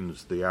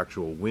 the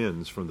actual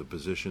winds from the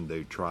position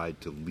they tried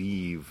to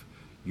leave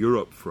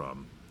Europe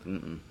from,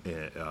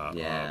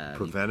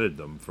 prevented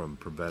them from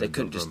They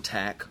couldn't just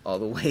tack all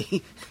the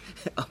way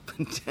up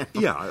and down.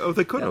 Yeah,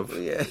 they could have.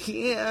 Yeah,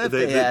 if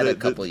they had a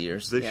couple of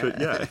years. They should.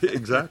 Yeah,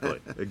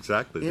 exactly.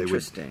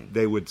 Interesting.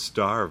 They would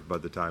starve by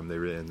the time they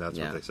were, and that's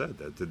Yeah. what they said.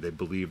 That they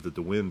believed that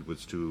the wind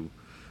was too,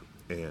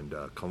 and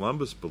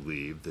Columbus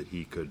believed that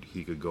he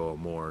could go a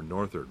more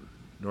northern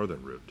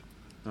route.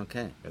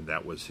 Okay. And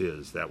that was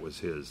his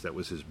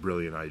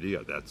brilliant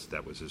idea.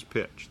 That was his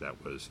pitch.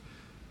 That was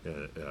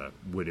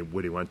when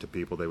he went to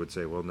people, they would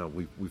say, "Well, no,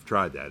 we've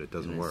tried that. It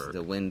doesn't work.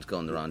 The wind's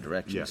going the wrong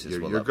direction." Yeah, Says,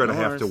 you're going to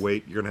have to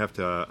wait. You're going to have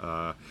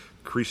to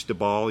crease the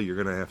ball. You're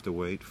going to have to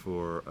wait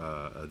for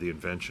the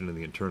invention of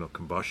the internal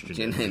combustion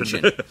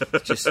engine.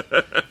 just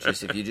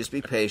if you just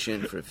be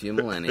patient for a few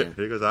millennia.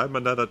 He goes, "I'm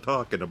not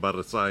talking about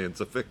a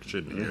science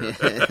fiction here."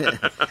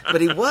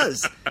 But he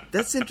was.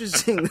 That's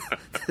interesting.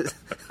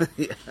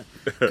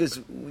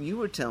 Because you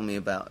were telling me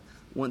about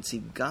once he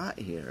got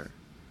here,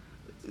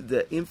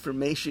 the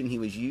information he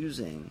was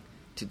using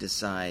to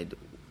decide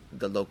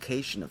the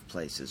location of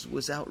places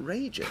was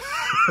outrageous.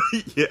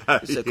 Yeah,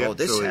 It's like, oh,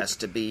 this has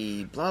to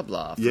be blah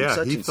blah. From Yeah,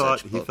 such he and thought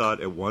such he book.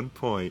 thought at one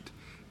point,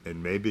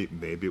 and maybe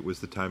it was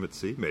the time at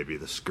sea. Maybe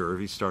the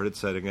scurvy started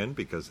setting in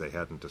because they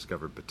hadn't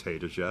discovered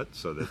potatoes yet,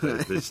 so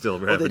that they still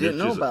were Oh, having they didn't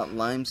know issues. about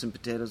limes and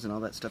potatoes and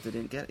all that stuff. They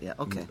didn't get it. Yeah,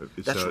 okay,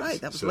 that's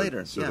right. That was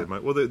later. So yeah.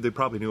 they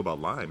probably knew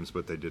about limes,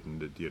 but they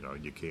didn't. You know,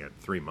 you can't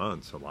 3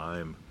 months a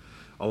lime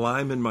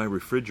in my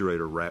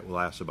refrigerator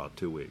lasts about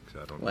 2 weeks.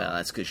 I don't know. Well,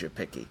 that's because you're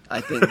picky.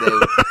 I think they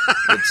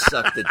would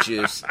suck the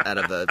juice out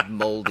of a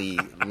moldy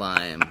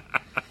lime.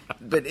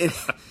 But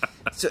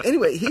so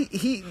anyway,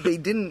 they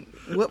didn't.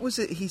 What was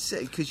it he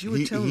said? Because you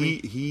were telling me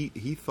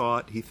he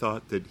thought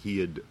that he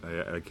had.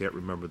 I can't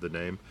remember the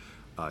name.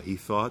 He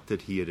thought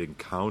that he had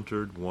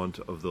encountered one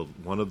of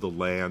the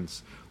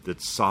lands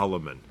that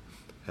Solomon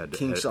had.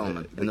 King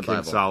Solomon in the King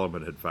Bible.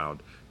 Solomon had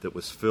found that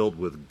was filled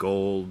with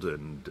gold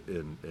and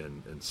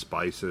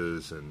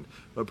spices and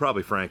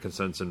probably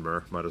frankincense and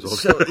myrrh. Might as well.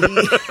 So he,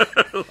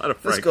 a lot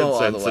of let's go all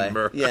the frankincense way. and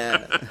myrrh.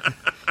 Yeah,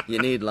 you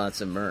need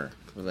lots of myrrh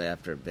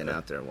after been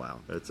out there a while.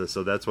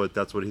 So that's what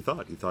he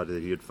thought. He thought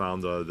that he had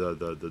found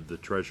the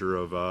treasure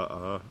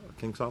of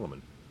King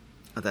Solomon.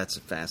 Oh, that's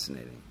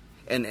fascinating.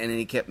 And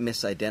he kept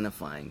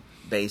misidentifying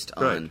based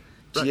on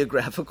Right.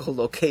 geographical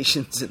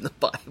locations in the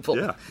Bible.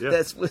 Yeah.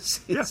 That was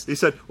his, Yeah, he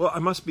said, "Well, I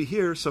must be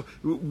here." So,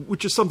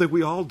 which is something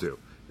we all do.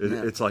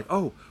 Yeah. It's like,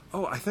 oh,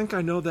 I think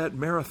I know that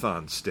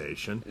marathon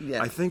station.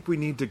 Yeah. I think we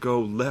need to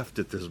go left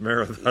at this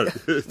marathon.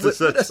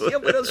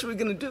 What else are we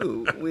going to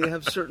do? We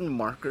have certain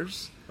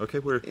markers. Okay,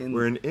 we're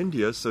in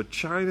India, so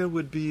China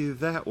would be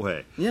that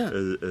way. Yeah.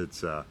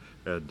 It's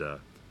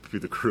through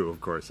the crew, of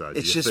course.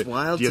 It's just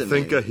wild Do you to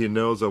think me. he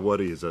knows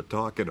what he's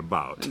talking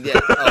about? Yeah.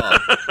 Oh,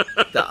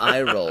 the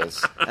eye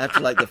rolls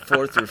after like the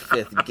fourth or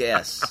fifth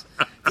guess.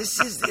 This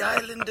is the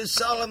island of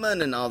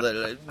Solomon and all that.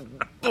 Like,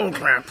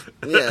 bullcrap.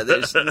 Yeah,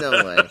 there's no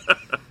way.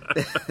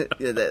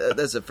 Yeah,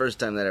 that's the first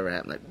time that ever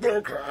happened. Like,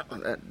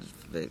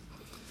 bullcrap.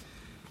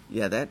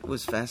 Yeah, that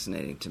was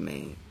fascinating to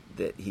me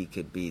that he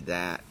could be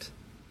that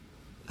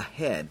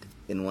ahead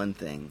in one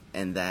thing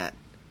and that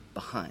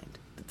behind.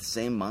 That the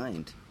same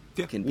mind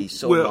can be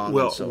so wrong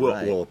and so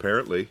right. Well,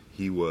 apparently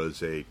he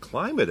was a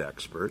climate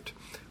expert,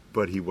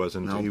 but he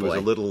wasn't. Oh, he was boy.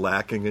 a little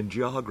lacking in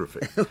geography.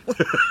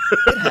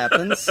 It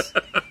happens.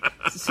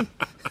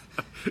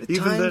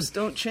 Times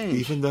don't change.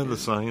 Even then, the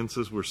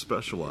sciences were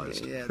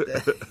specialized. Yeah,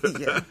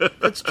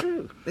 that's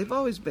true. They've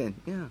always been.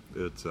 Yeah.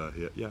 It's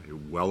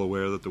well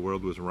aware that the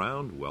world was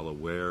round, well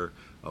aware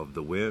of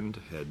the wind,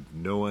 had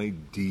no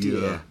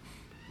idea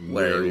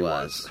Where he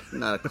was.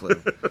 Not a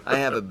clue. I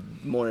have a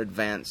more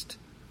advanced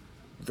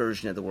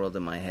version of the world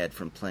in my head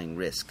from playing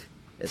Risk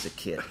as a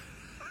kid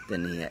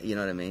than he had. You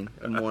know what I mean?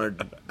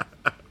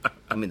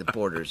 The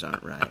borders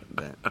aren't right,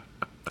 but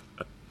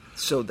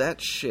so that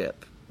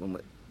ship,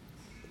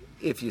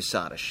 if you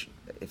saw it,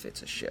 if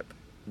it's a ship,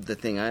 the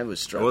thing I was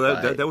struck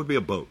by. That would be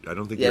a boat. I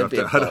don't think Yeah, you have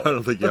to. I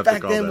don't think you have but to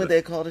back call then, that. would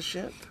they call it a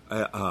ship?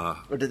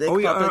 Or did they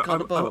call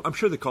it a boat? I'm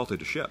sure they called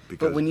it a ship.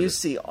 Because But when you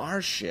see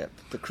our ship,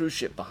 the cruise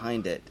ship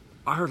behind it,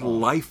 our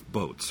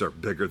lifeboats are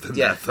bigger than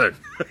Yeah. that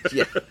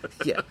thing.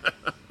 yeah.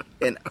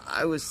 And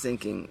I was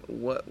thinking,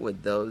 what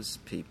would those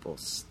people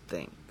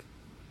think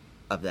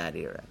of that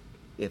era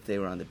if they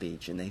were on the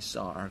beach and they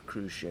saw our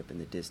cruise ship in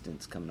the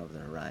distance coming over the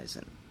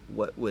horizon?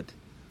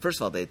 First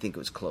of all, they'd think it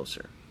was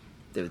closer.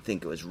 They would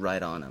think it was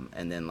right on them.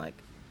 And then,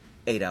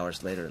 8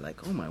 hours later,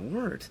 oh, my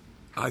word.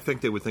 I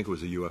think they would think it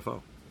was a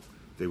UFO.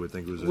 They would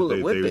think it was. Well,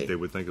 it would be. They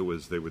would think it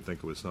was. They would think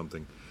it was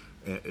something.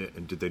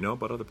 And did they know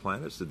about other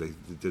planets? Did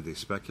they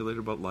speculate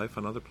about life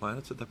on other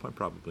planets at that point?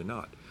 Probably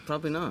not.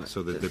 Probably not.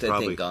 So they They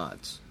probably think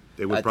gods.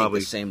 They would I probably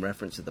think the same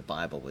reference to the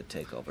Bible would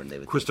take over, and they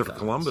would. Christopher think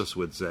gods. Columbus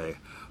would say,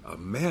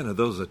 "Man, are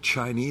those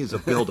Chinese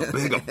that build a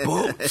big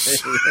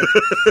boats?"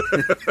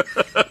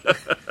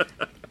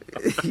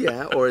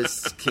 Yeah, or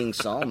it's King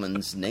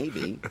Solomon's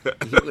navy.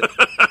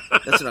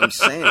 That's what I'm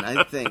saying.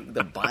 I think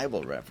the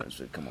Bible reference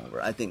would come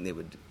over. I think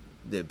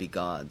there'd be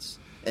gods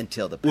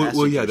until the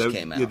passengers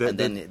came out, and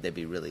then they'd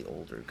be really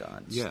older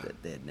gods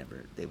that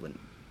they wouldn't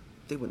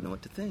know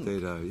what to think.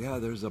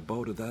 There's a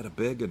boat of that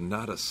big and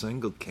not a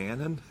single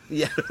cannon.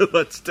 Yeah,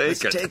 Let's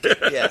take it.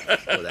 Yeah,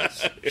 oh,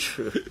 that's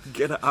true.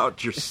 Get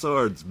out your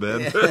swords,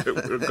 men. Yeah.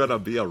 We're gonna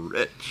be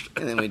rich.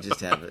 And then we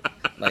just have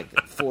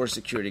 4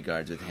 security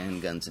guards with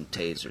handguns and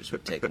tasers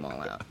would take them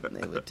all out. And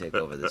they would take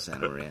over the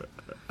Santa Maria.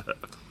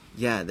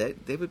 Yeah,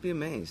 they would be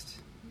amazed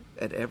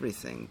at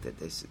everything that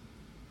this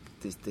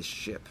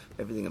ship,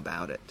 everything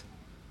about it,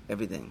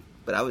 everything.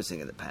 But I was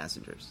thinking of the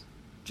passengers.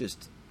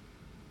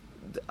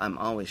 I'm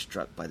always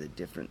struck by the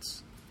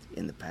difference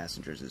in the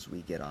passengers as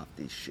we get off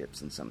these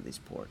ships in some of these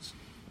ports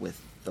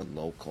with the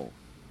local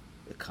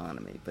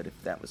economy. But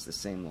if that was the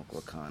same local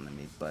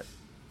economy, but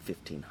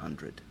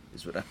 1500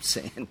 is what I'm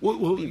saying. Well,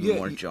 it'd be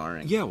more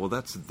jarring. Yeah, well,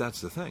 that's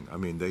the thing. I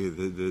mean, the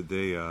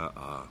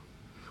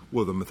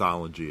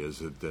mythology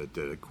is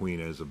that Queen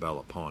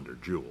Isabella pawned her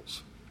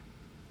jewels.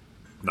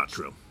 Not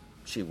true.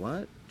 She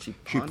what? She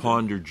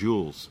pawned her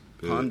jewels.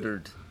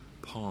 Pondered.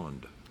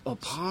 Pawned. Oh,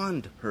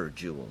 pawned her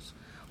jewels.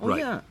 Oh, Right.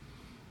 yeah.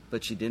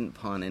 But she didn't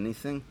pawn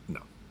anything?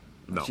 No.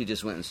 She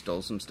just went and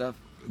stole some stuff?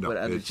 No, What,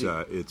 her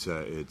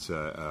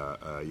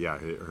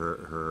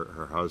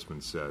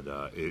husband said,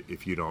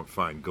 if you don't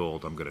find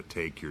gold, I'm going to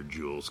take your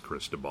jewels,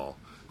 Cristobal.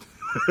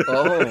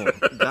 Oh,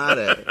 got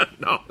it.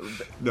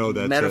 No,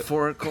 that's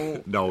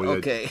metaphorical. No,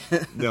 okay.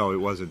 No, it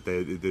wasn't.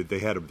 They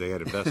had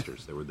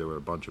investors. There were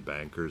a bunch of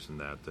bankers and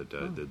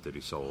that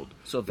he sold.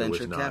 So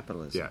venture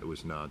capitalism. Yeah, it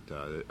was not.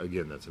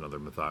 Again, that's another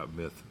myth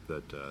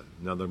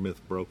another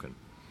myth broken.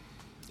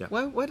 Yeah.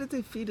 Why did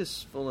they feed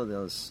us full of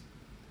those?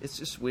 It's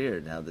just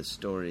weird how the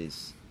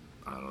stories.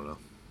 I don't know.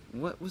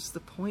 What was the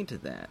point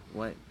of that?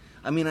 Why?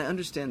 I mean, I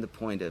understand the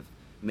point of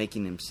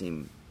making him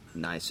seem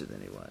nicer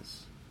than he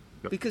was.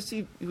 Yep. Because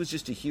he was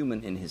just a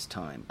human in his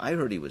time. I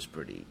heard he was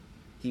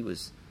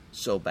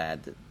so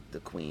bad that the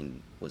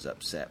Queen was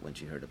upset when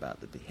she heard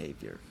about the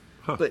behavior.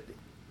 Huh. But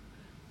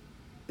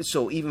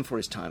so even for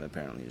his time,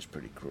 apparently he was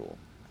pretty cruel.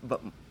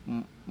 But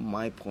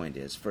my point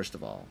is, first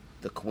of all,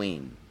 the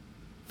Queen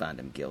found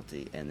him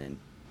guilty and then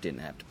didn't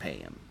have to pay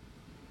him,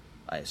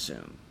 I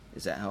assume.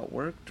 Is that how it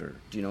worked? Or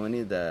do you know any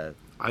of the...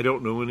 I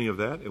don't know any of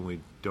that, and we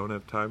don't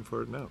have time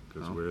for it now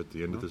because we're at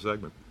the end of the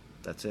segment.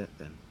 That's it,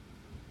 then.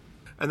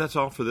 And that's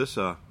all for this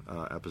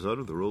episode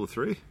of The Rule of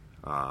Three.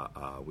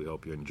 We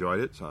hope you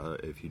enjoyed it.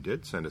 If you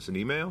did, send us an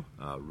email,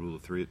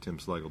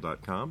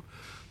 rule3@timslagle.com.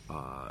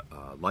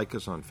 Like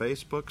us on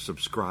Facebook.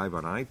 Subscribe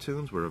on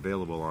iTunes. We're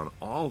available on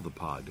all the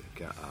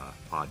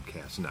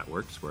podcast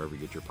networks, wherever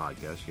you get your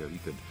podcasts. You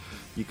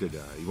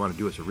want to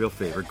do us a real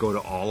favor, go to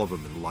all of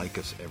them and like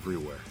us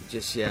everywhere.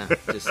 Just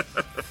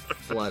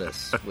flood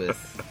us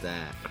with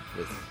that,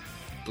 with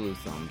blue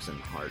thumbs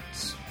and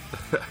hearts.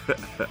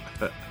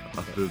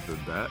 Other than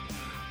that,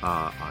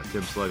 on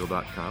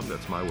timslagle.com,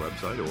 that's my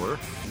website, or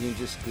you can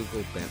just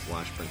Google Bent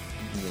Washburn,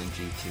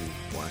 BNGT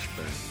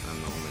Washburn. I'm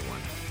the only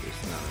one.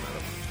 There's not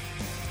another one.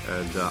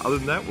 And other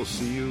than that, we'll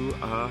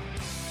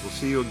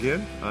see you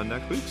again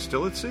next week,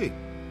 still at sea.